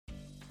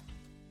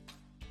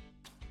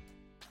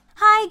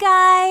Hi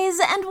guys,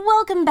 and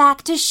welcome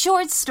back to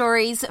Short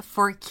Stories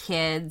for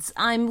Kids.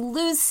 I'm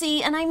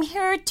Lucy, and I'm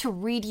here to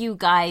read you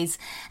guys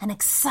an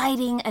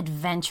exciting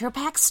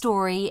adventure-packed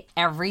story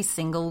every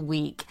single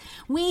week.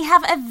 We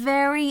have a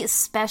very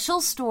special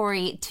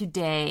story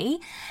today,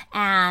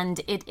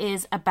 and it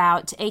is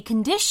about a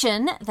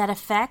condition that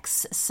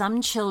affects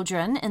some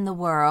children in the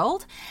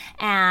world,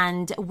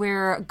 and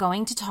we're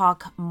going to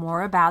talk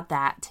more about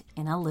that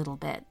in a little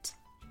bit.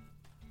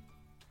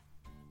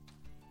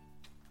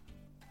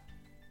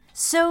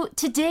 So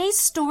today's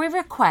story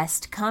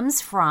request comes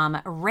from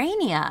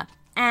Rania,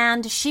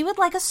 and she would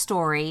like a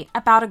story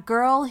about a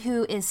girl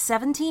who is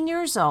 17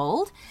 years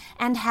old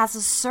and has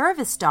a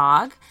service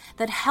dog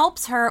that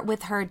helps her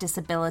with her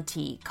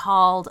disability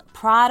called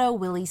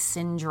Prader-Willi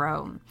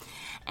syndrome.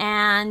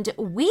 And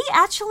we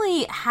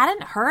actually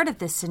hadn't heard of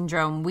this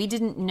syndrome. We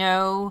don't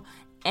know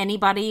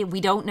anybody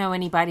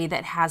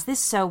that has this,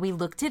 so we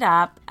looked it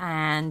up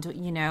and,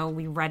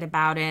 we read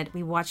about it.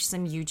 We watched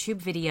some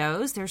YouTube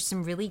videos. There's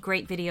some really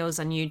great videos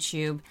on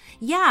YouTube.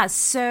 Yeah,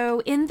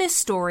 so in this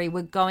story,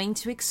 we're going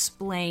to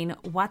explain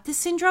what the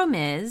syndrome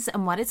is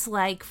and what it's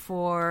like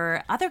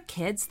for other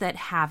kids that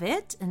have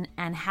it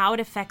and how it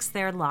affects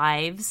their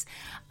lives.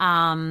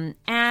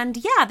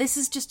 This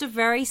is just a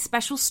very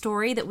special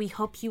story that we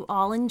hope you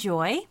all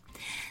enjoy.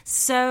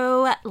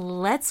 So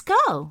let's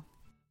go.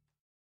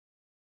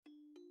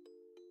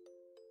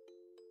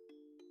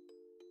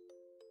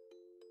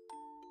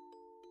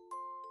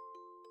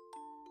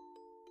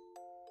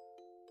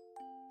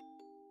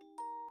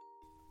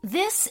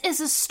 This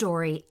is a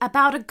story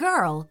about a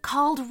girl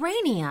called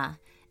Rania.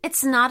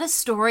 It's not a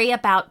story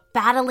about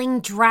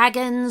battling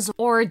dragons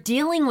or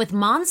dealing with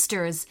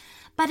monsters,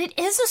 but it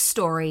is a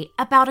story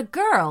about a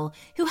girl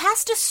who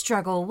has to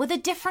struggle with a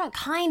different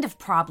kind of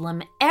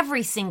problem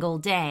every single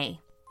day.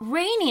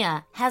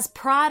 Rania has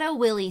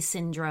Prader-Willi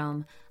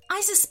syndrome. I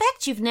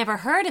suspect you've never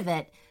heard of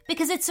it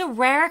because it's a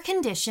rare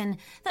condition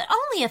that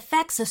only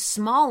affects a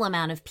small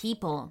amount of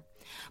people.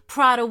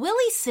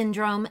 Prader-Willi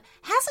syndrome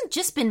hasn't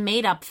just been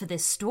made up for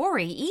this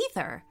story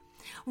either.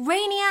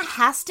 Rania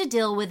has to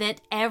deal with it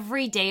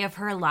every day of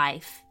her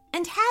life,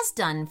 and has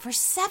done for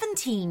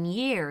 17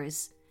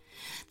 years.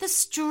 The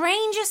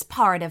strangest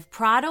part of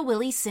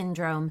Prader-Willi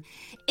syndrome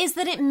is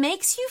that it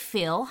makes you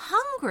feel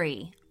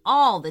hungry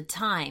all the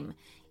time.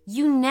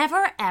 You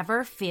never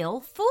ever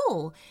feel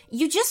full.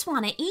 You just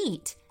want to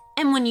eat.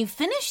 And when you've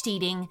finished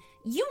eating,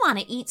 you want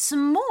to eat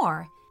some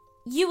more.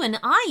 You and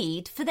I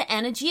eat for the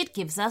energy it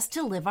gives us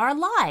to live our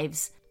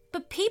lives.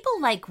 But people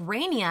like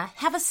Rania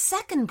have a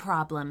second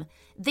problem.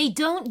 They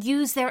don't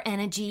use their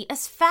energy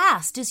as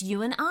fast as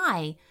you and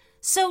I.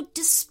 So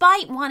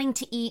despite wanting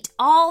to eat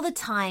all the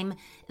time,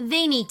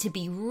 they need to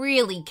be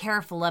really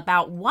careful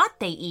about what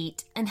they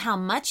eat and how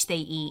much they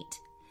eat.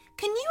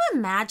 Can you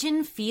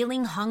imagine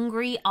feeling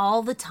hungry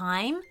all the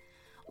time?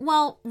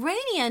 Well,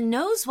 Rania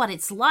knows what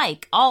it's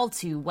like all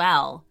too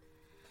well.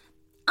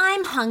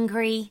 I'm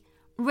hungry,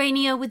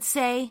 Rania would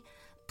say.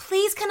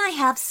 Please, can I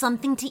have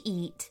something to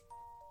eat?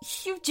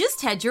 You've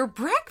just had your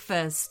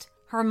breakfast,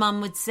 her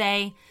mom would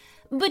say.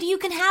 But you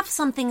can have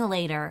something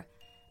later.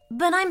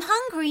 But I'm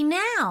hungry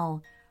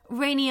now,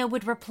 Rania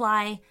would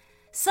reply.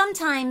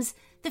 Sometimes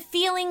the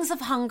feelings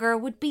of hunger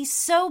would be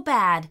so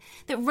bad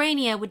that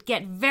Rania would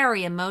get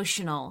very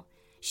emotional.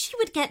 She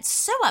would get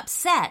so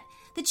upset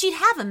that she'd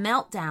have a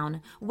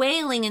meltdown,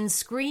 wailing and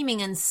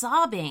screaming and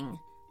sobbing.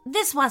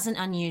 This wasn't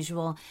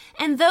unusual,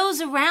 and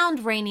those around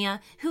Rania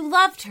who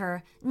loved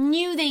her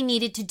knew they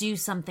needed to do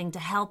something to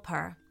help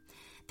her.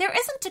 There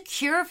isn't a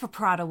cure for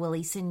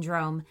Prader-Willi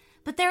syndrome,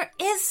 but there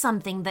is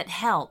something that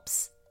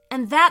helps,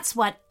 and that's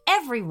what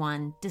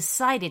everyone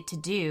decided to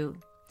do.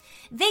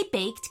 They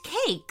baked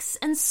cakes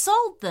and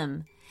sold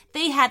them.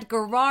 They had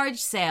garage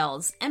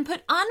sales and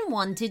put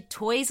unwanted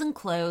toys and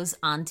clothes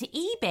onto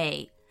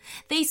eBay.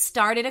 They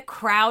started a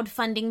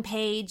crowdfunding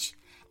page,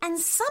 and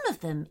some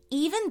of them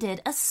even did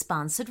a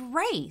sponsored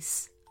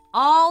race,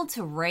 all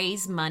to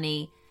raise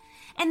money.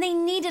 And they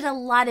needed a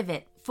lot of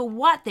it for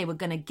what they were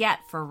going to get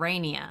for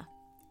Rania.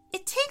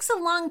 It takes a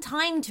long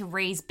time to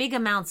raise big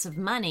amounts of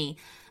money,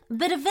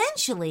 but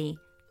eventually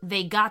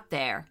they got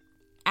there.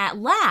 At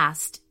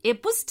last,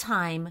 it was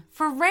time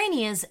for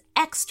Rania's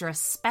extra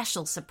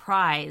special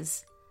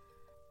surprise.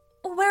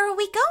 Where are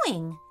we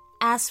going?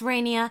 Asked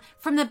Rania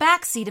from the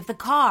back seat of the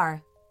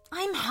car.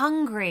 I'm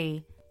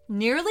hungry.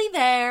 Nearly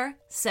there,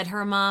 said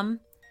her mom.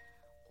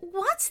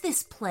 What's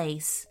this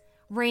place?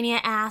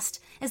 Rania asked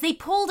as they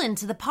pulled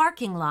into the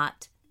parking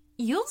lot.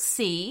 You'll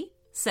see,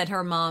 said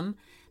her mom.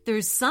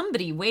 There's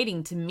somebody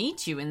waiting to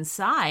meet you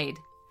inside.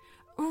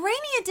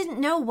 Rania didn't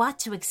know what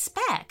to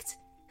expect.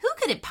 Who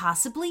could it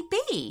possibly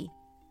be?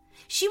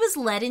 She was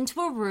led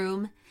into a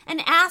room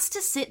and asked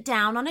to sit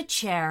down on a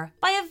chair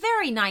by a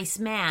very nice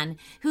man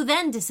who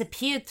then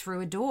disappeared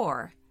through a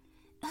door.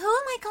 Who am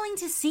I going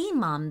to see,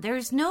 Mom?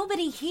 There's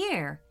nobody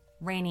here,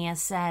 Rania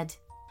said.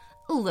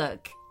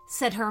 Look,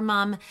 said her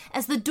mom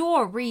as the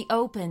door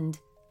reopened.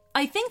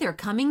 I think they're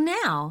coming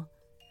now.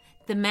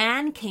 The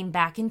man came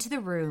back into the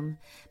room,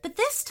 but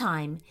this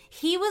time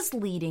he was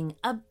leading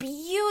a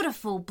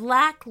beautiful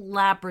black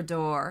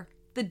Labrador.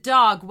 The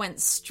dog went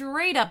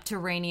straight up to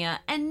Rania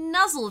and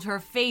nuzzled her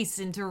face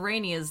into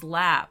Rania's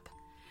lap.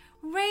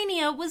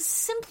 Rania was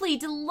simply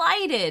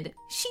delighted.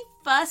 She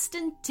fussed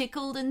and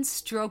tickled and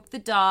stroked the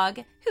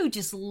dog, who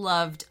just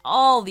loved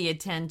all the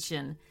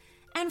attention.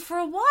 And for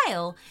a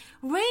while,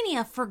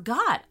 Rania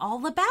forgot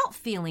all about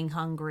feeling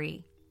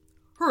hungry.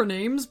 "Her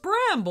name's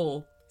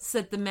Bramble,"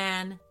 said the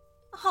man.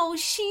 "Oh,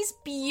 she's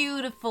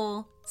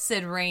beautiful,"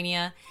 said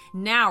Rania,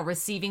 now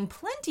receiving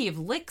plenty of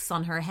licks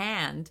on her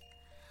hand.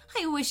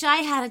 "I wish I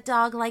had a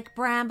dog like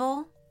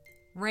Bramble."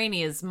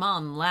 Rania's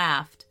mom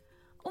laughed.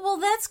 "Well,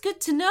 that's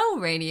good to know,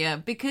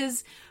 Rania,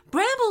 because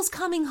Bramble's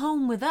coming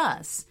home with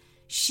us.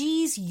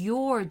 She's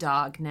your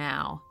dog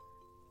now."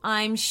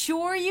 I'm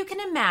sure you can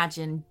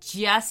imagine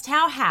just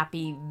how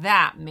happy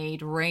that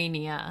made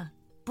Rania.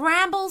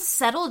 Bramble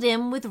settled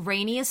in with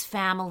Rania's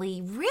family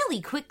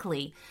really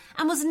quickly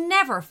and was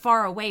never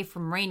far away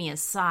from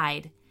Rania's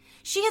side.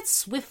 She had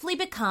swiftly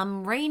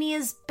become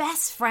Rania's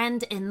best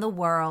friend in the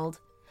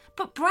world.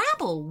 But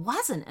Bramble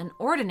wasn't an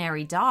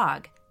ordinary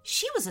dog.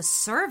 She was a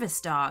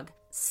service dog,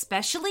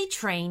 specially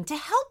trained to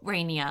help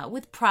Rania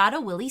with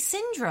Prader-Willi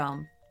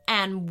syndrome.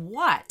 And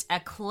what a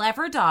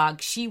clever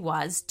dog she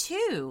was,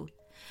 too.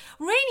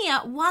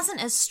 Rania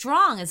wasn't as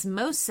strong as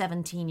most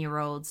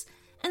 17-year-olds,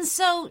 and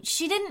so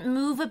she didn't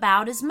move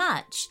about as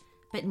much.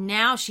 But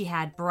now she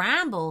had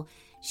Bramble,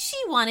 she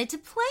wanted to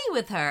play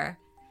with her.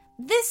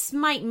 This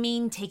might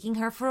mean taking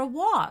her for a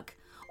walk,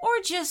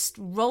 or just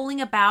rolling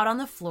about on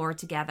the floor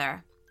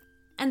together.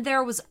 And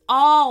there was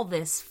all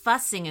this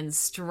fussing and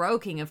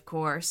stroking, of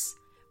course.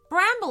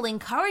 Bramble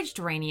encouraged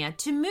Rania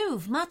to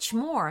move much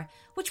more,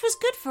 which was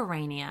good for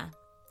Rania.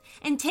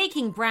 And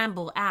taking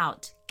Bramble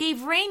out gave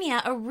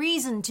Rania a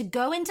reason to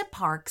go into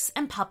parks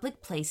and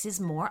public places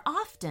more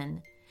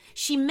often.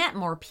 She met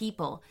more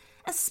people,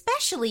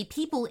 especially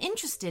people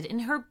interested in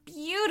her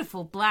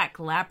beautiful black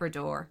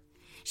Labrador.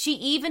 She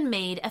even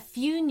made a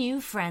few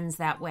new friends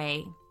that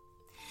way.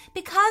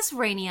 Because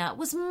Rania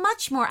was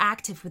much more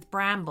active with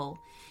Bramble,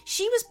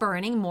 she was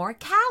burning more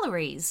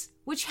calories,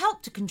 which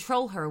helped to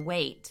control her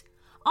weight.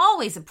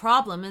 Always a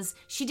problem as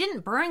she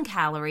didn't burn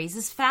calories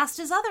as fast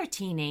as other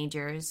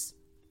teenagers.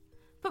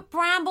 But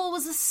Bramble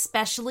was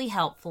especially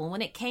helpful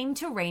when it came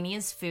to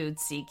Rania's food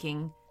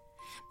seeking.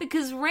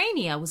 Because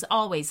Rania was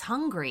always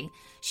hungry,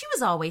 she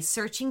was always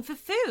searching for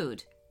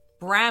food.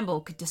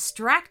 Bramble could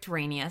distract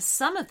Rania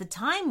some of the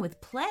time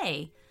with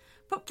play,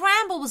 but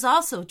Bramble was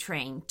also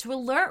trained to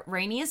alert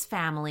Rania's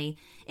family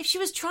if she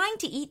was trying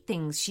to eat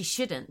things she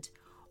shouldn't,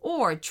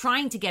 or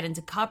trying to get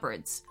into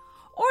cupboards,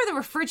 or the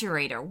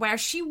refrigerator where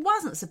she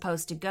wasn't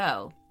supposed to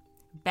go.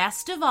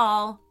 Best of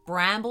all,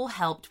 Bramble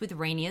helped with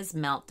Rania's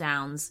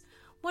meltdowns.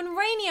 When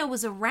Rania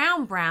was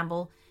around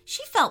Bramble,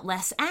 she felt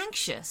less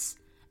anxious,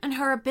 and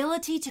her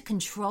ability to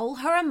control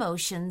her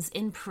emotions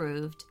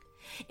improved.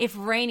 If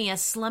Rania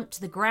slumped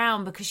to the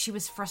ground because she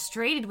was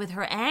frustrated with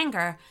her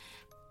anger,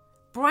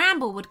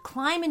 Bramble would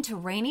climb into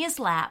Rania's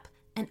lap,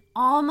 and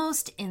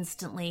almost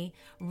instantly,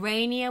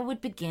 Rania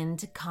would begin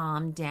to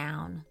calm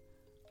down.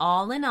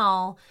 All in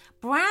all,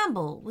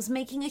 Bramble was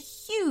making a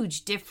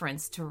huge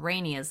difference to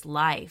Rania's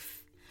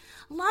life.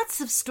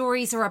 Lots of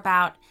stories are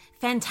about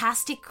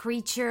fantastic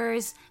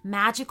creatures,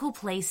 magical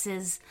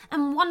places,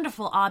 and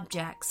wonderful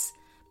objects.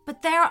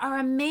 But there are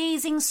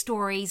amazing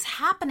stories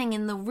happening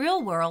in the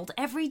real world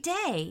every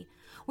day,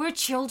 where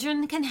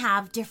children can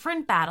have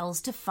different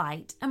battles to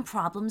fight and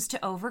problems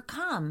to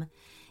overcome.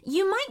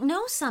 You might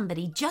know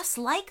somebody just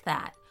like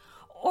that,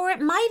 or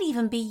it might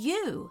even be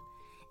you.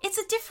 It's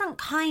a different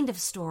kind of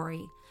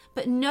story,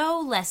 but no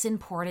less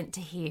important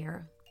to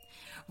hear.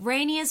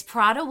 Rania's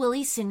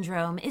Prader-Willi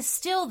syndrome is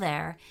still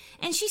there,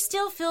 and she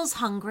still feels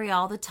hungry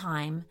all the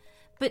time.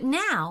 But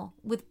now,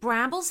 with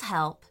Bramble's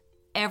help,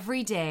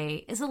 every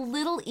day is a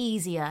little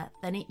easier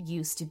than it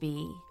used to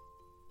be.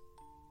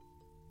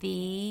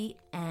 The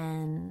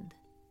end.